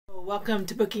Welcome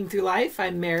to Booking Through Life.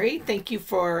 I'm Mary. Thank you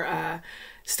for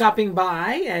stopping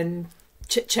by and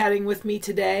chit-chatting with me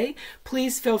today.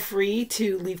 Please feel free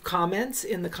to leave comments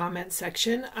in the comments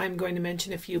section. I'm going to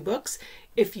mention a few books.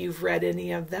 If you've read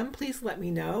any of them, please let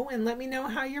me know, and let me know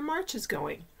how your March is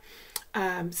going.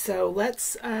 So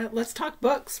let's talk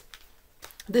books.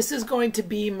 This is going to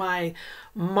be my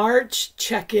March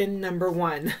check-in number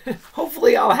one.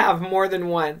 Hopefully I'll have more than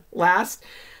one.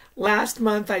 Last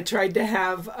month I tried to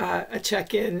have a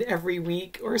check-in every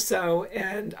week or so,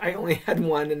 and I only had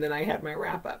one, and then I had my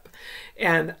wrap-up.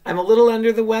 And I'm a little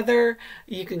under the weather.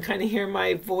 You can kind of hear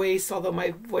my voice, although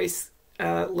my voice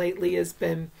lately has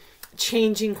been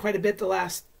changing quite a bit the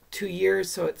last 2 years,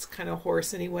 so it's kind of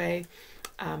hoarse anyway.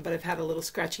 But I've had a little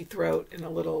scratchy throat and a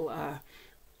little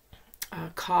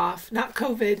cough. Not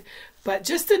COVID, but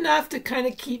just enough to kind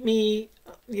of keep me,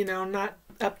 not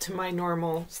up to my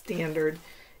normal standard.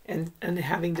 And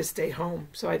having to stay home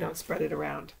so I don't spread it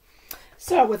around.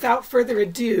 So without further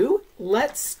ado,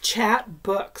 let's chat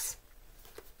books.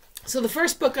 So the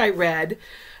first book I read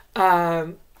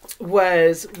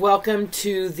was Welcome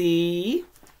to the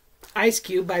Ice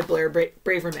Cube by Blair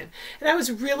Braverman. And I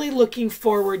was really looking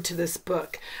forward to this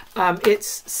book.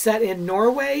 It's set in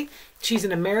Norway. She's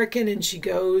an American, and she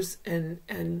goes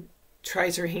and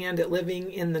tries her hand at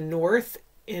living in the north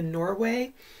in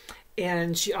Norway.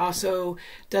 And she also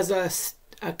does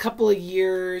a couple of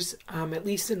years, at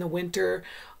least in the winter,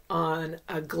 on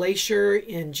a glacier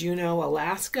in Juneau,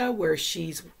 Alaska, where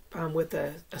she's with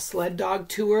a sled dog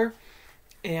tour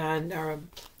and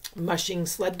mushing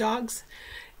sled dogs.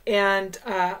 And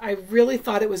I really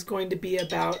thought it was going to be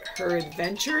about her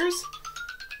adventures,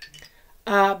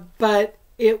 but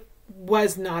it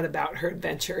was not about her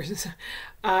adventures.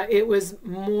 It was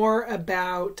more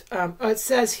about, it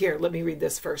says here, let me read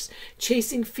this first,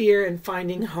 chasing fear and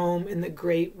finding home in the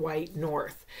great white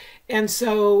north. And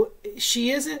so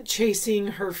she isn't chasing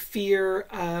her fear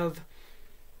of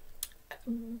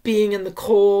being in the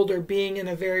cold or being in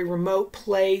a very remote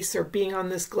place or being on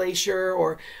this glacier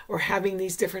or having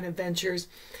these different adventures.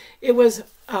 It was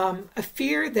a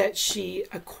fear that she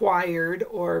acquired,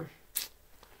 or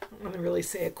I want to really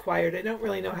say acquired. I don't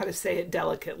really know how to say it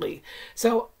delicately.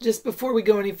 So just before we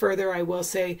go any further, I will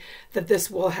say that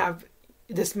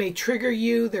this may trigger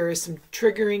you. There is some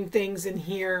triggering things in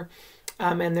here,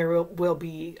 and there will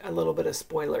be a little bit of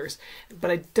spoilers. But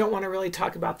I don't want to really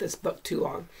talk about this book too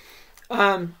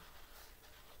long.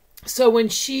 So when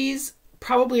she's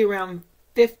probably around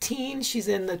 15, she's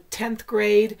in the 10th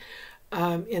grade.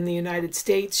 In the United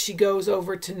States, she goes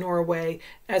over to Norway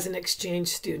as an exchange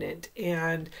student,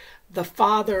 and the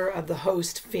father of the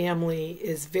host family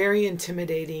is very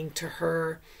intimidating to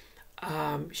her.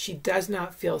 She does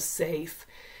not feel safe,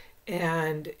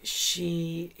 and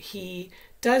he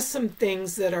does some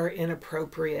things that are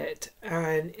inappropriate,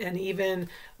 and even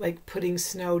like putting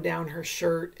snow down her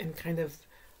shirt and kind of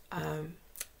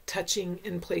touching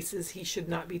in places he should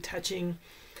not be touching.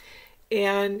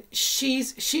 And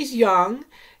she's young,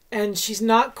 and she's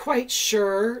not quite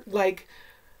sure, like,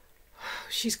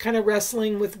 she's kind of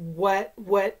wrestling with what,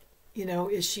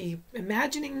 is she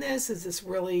imagining this? Is this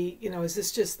really, is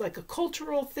this just like a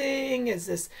cultural thing?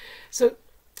 So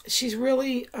she's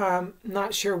really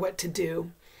not sure what to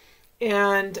do.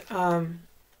 And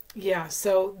yeah,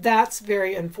 so that's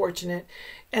very unfortunate.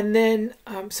 And then,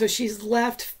 so she's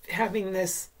left having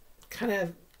this kind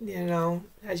of,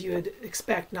 as you would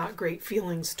expect, not great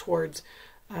feelings towards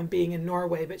being in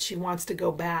Norway, but she wants to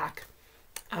go back.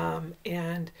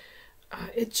 And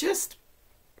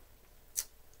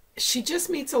she just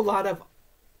meets a lot of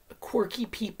quirky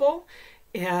people,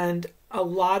 and a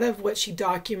lot of what she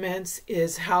documents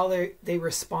is how they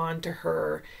respond to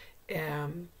her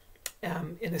in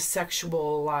a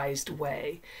sexualized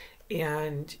way.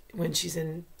 And when she's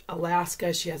in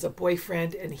Alaska, she has a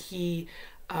boyfriend, and he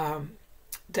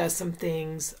does some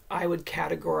things I would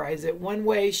categorize it one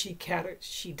way. She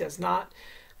does not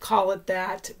call it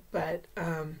that, but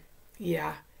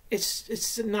yeah,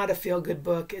 it's not a feel-good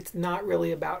book. It's not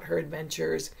really about her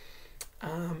adventures.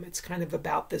 It's kind of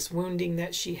about this wounding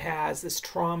that she has, this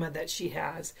trauma that she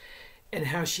has, and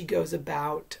how she goes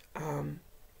about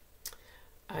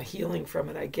healing from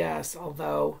it, I guess.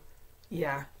 Although,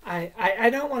 yeah, I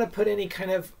don't want to put any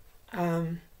kind of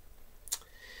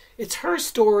it's her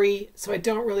story, so I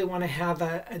don't really want to have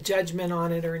a judgment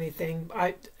on it or anything,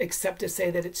 except to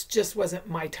say that it just wasn't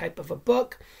my type of a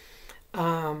book.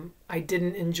 I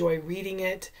didn't enjoy reading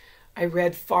it. I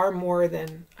read far more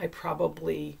than I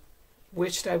probably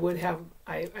wished I would have.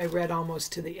 I read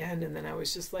almost to the end, and then I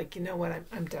was just like, you know what,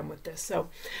 I'm done with this. So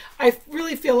I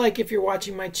really feel like if you're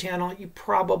watching my channel, you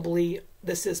probably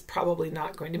this is probably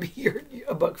not going to be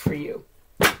a book for you.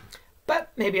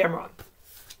 But maybe I'm wrong.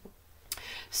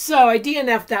 So I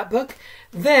DNF'd that book.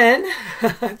 Then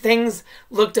things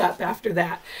looked up after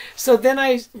that. So then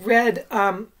I read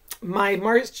my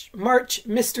March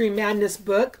Mystery Madness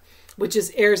book, which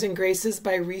is Heirs and Graces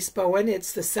by Rhys Bowen.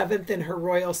 It's the 7th in her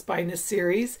Royal Spinus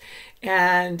series.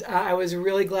 And I was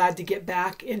really glad to get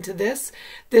back into this.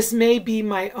 This may be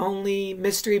my only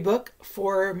mystery book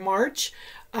for March.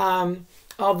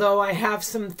 Although I have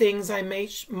some things I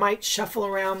might shuffle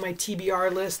around my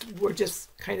TBR list. We'll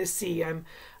just kind of see. I'm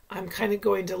kind of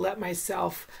going to let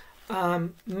myself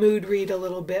mood read a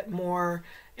little bit more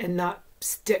and not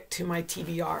stick to my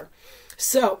TBR.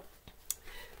 So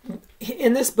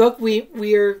in this book, we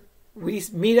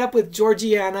meet up with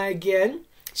Georgiana again.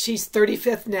 She's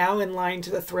 35th now in line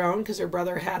to the throne because her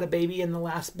brother had a baby in the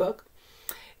last book.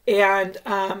 And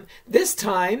this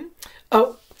time,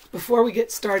 before we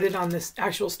get started on this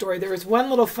actual story, there was one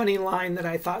little funny line that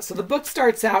I thought. So the book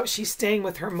starts out, she's staying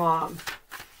with her mom.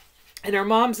 And her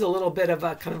mom's a little bit of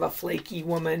a kind of a flaky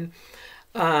woman,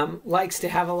 likes to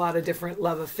have a lot of different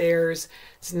love affairs.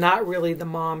 It's not really the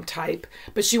mom type,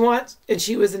 but she wants, and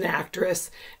she was an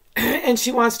actress, and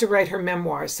she wants to write her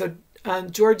memoirs. So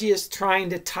Georgie is trying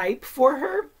to type for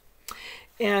her.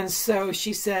 And so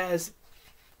she says,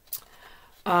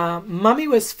 Mummy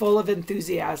was full of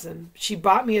enthusiasm. She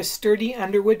bought me a sturdy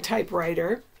Underwood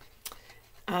typewriter,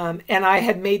 and I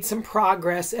had made some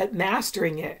progress at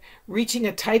mastering it, reaching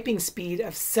a typing speed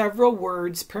of several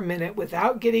words per minute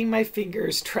without getting my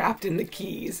fingers trapped in the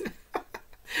keys.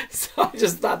 So I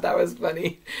just thought that was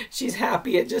funny. She's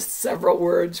happy at just several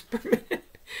words per minute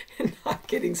and not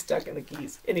getting stuck in the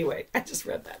keys. Anyway, I just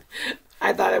read that.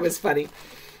 I thought it was funny.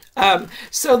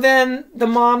 So then the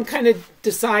mom kind of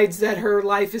decides that her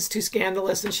life is too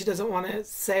scandalous and she doesn't want to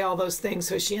say all those things.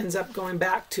 So she ends up going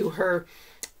back to her,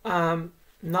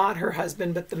 not her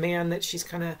husband, but the man that she's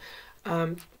kind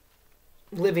of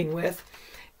living with,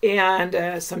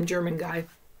 and some German guy.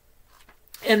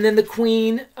 And then the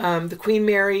Queen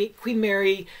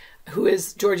Mary, who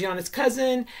is Georgiana's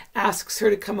cousin, asks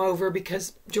her to come over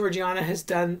because Georgiana has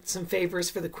done some favors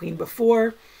for the Queen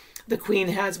before. The Queen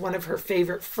has one of her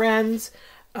favorite friends,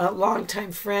 a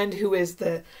longtime friend, who is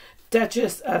the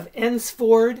Duchess of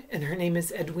Ensford, and her name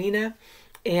is Edwina.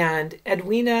 And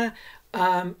Edwina,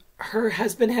 her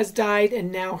husband has died,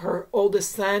 and now her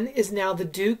oldest son is now the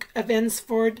Duke of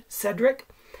Ensford, Cedric.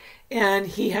 And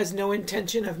he has no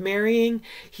intention of marrying.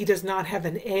 He does not have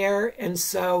an heir. And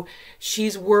so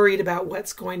she's worried about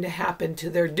what's going to happen to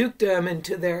their dukedom and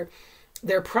to their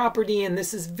property. And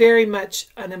this is very much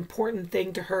an important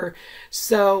thing to her.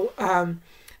 So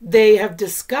they have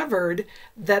discovered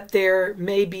that there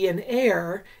may be an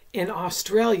heir in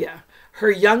Australia.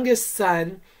 Her youngest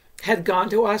son had gone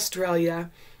to Australia,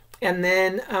 and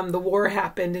then the war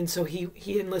happened. And so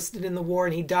he enlisted in the war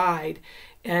and he died.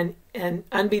 And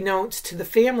unbeknownst to the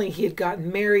family, he had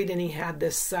gotten married and he had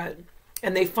this son.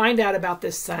 And they find out about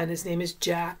this son. His name is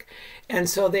Jack. And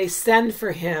so they send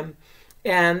for him.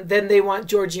 And then they want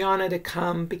Georgiana to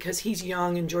come because he's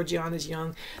young and Georgiana's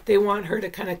young. They want her to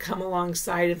kind of come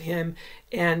alongside of him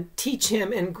and teach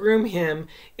him and groom him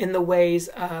in the ways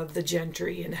of the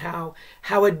gentry and how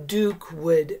a duke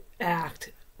would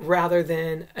act rather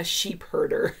than a sheep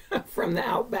herder from the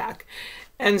outback.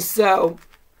 And so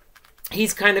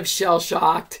he's kind of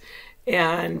shell-shocked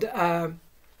and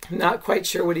not quite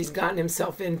sure what he's gotten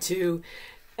himself into.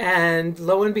 And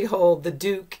lo and behold, the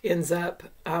Duke ends up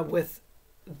with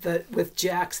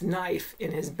Jack's knife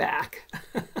in his back.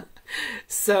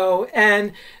 So,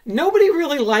 and nobody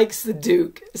really likes the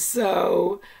Duke.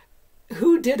 So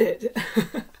who did it?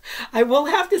 I will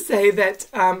have to say that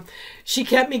she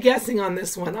kept me guessing on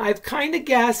this one. I've kind of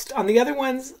guessed on the other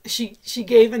ones. She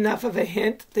gave enough of a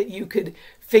hint that you could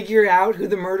figure out who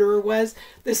the murderer was.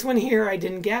 This one here, I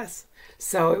didn't guess.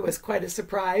 So it was quite a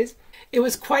surprise. It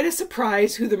was quite a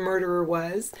surprise who the murderer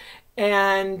was.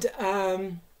 And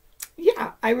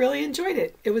yeah, I really enjoyed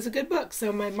it. It was a good book.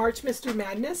 So my March Mystery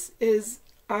Madness is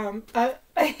a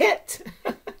hit,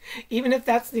 even if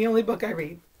that's the only book I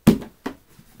read.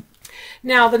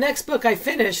 Now, the next book I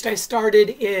finished, I started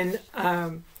in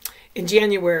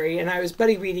January, and I was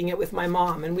buddy reading it with my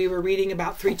mom, and we were reading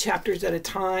about 3 chapters at a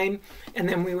time, and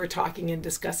then we were talking and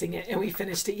discussing it, and we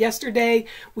finished it yesterday.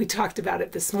 We talked about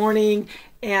it this morning,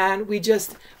 and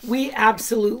we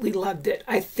absolutely loved it.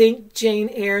 I think Jane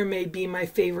Eyre may be my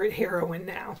favorite heroine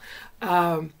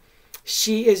now.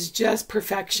 She is just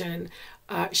perfection.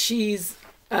 She's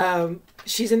an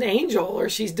angel, or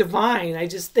she's divine. I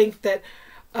just think that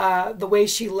the way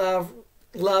she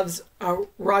loves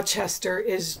Rochester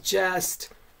is just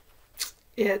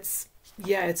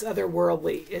yeah, it's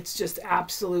otherworldly. It's just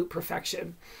absolute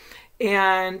perfection.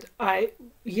 And the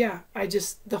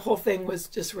whole thing was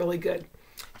just really good.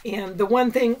 And the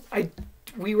one thing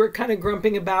we were kind of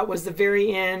grumping about was the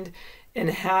very end, and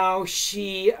how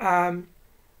she,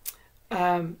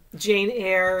 Jane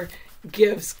Eyre,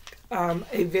 gives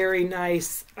a very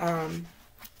nice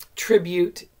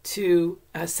tribute to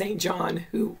St. John,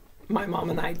 who my mom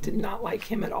and I did not like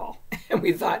him at all. And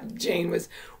we thought Jane was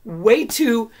way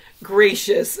too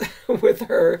gracious with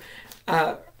her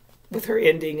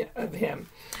ending of him.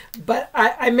 But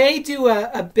I may do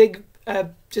a big,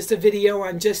 just a video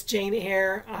on just Jane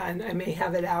Eyre. I may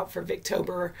have it out for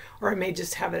Victober, or I may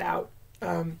just have it out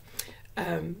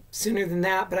sooner than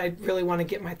that. But I really want to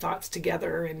get my thoughts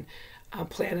together and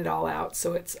plan it all out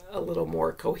so it's a little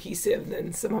more cohesive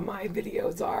than some of my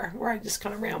videos are, where I just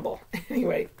kind of ramble.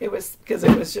 Anyway, it was because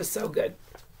it was just so good.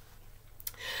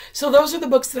 So those are the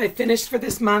books that I finished for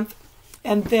this month.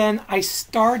 And then I was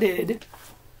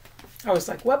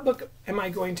like, what book am I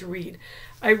going to read?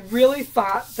 I really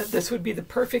thought that this would be the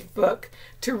perfect book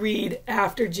to read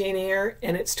after Jane Eyre,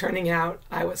 and it's turning out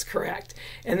I was correct.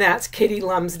 And that's Katie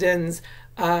Lumsden's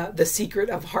The Secret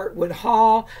of Hartwood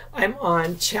Hall. I'm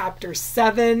on chapter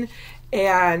 7,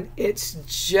 and it's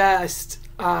just,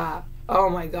 oh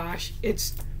my gosh,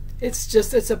 it's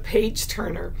a page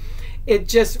turner. It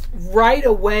just, right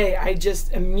away, I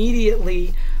just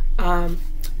immediately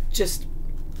just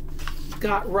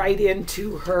got right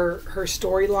into her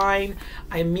storyline.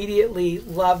 I immediately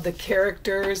love the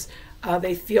characters.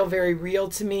 They feel very real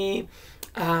to me.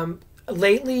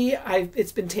 Lately,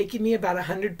 it's been taking me about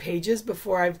 100 pages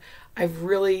before I've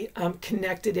really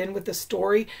connected in with the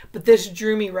story, but this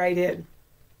drew me right in.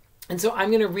 And so I'm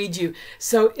going to read you.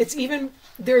 So it's even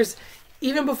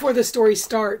before the story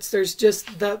starts, there's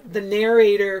just the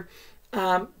narrator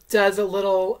does a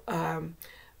little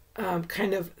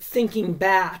kind of thinking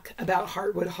back about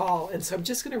Hartwood Hall. And so I'm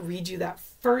just going to read you that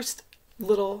first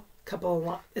little couple of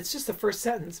lines. It's just the first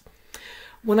sentence.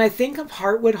 When I think of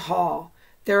Hartwood Hall,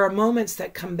 there are moments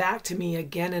that come back to me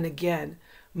again and again,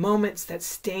 moments that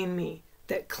stain me,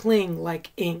 that cling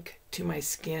like ink to my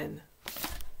skin.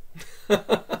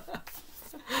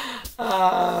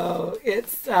 Oh,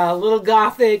 it's a little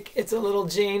gothic. It's a little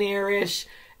Jane Eyre-ish.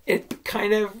 It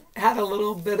kind of had a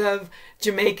little bit of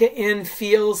Jamaica Inn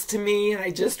feels to me, and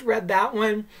I just read that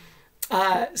one.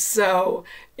 So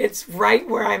it's right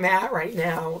where I'm at right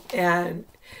now. And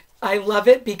I love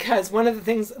it because one of the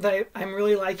things that I'm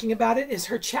really liking about it is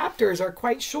her chapters are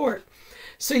quite short.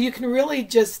 So you can really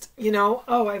just,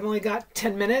 oh, I've only got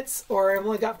 10 minutes or I've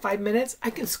only got 5 minutes. I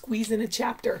can squeeze in a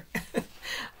chapter.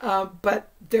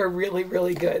 But they're really,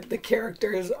 really good. The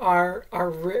characters are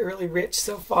really rich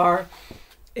so far.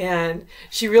 And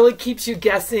she really keeps you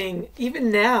guessing,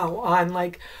 even now, on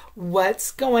like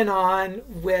what's going on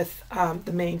with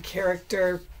the main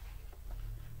character.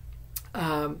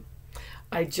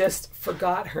 I just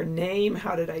forgot her name.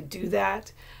 How did I do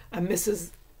that?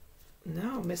 Mrs.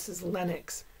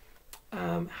 Lennox.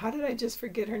 How did I just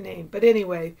forget her name? But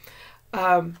anyway,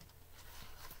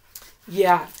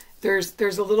 yeah, there's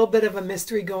a little bit of a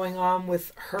mystery going on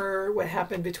with her, what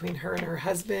happened between her and her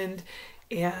husband.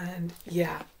 And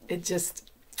yeah, I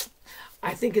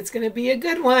think it's going to be a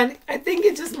good one. I think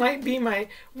it just might be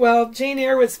Jane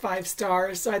Eyre was 5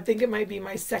 stars, so I think it might be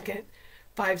my second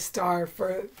 5-star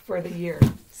for the year.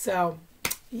 So,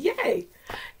 yay.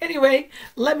 Anyway,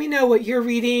 let me know what you're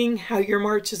reading, how your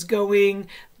March is going.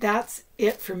 That's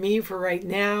it for me for right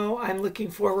now. I'm looking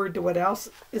forward to what else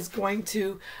is going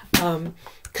to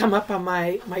come up on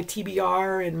my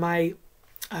TBR and my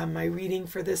reading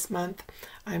for this month.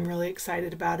 I'm really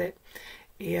excited about it.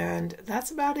 And that's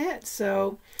about it.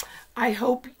 So I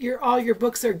hope all your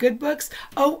books are good books.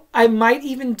 Oh, I might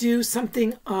even do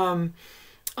something on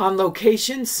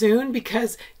location soon,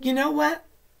 because you know what?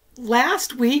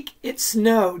 Last week it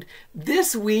snowed.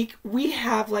 This week we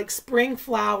have like spring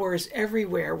flowers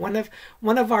everywhere. One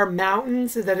of our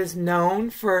mountains that is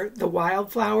known for the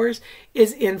wildflowers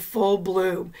is in full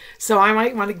bloom. So I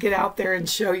might want to get out there and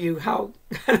show you how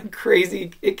kind of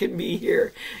crazy it can be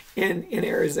here in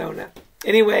Arizona.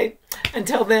 Anyway,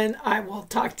 until then, I will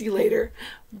talk to you later.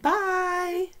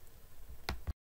 Bye.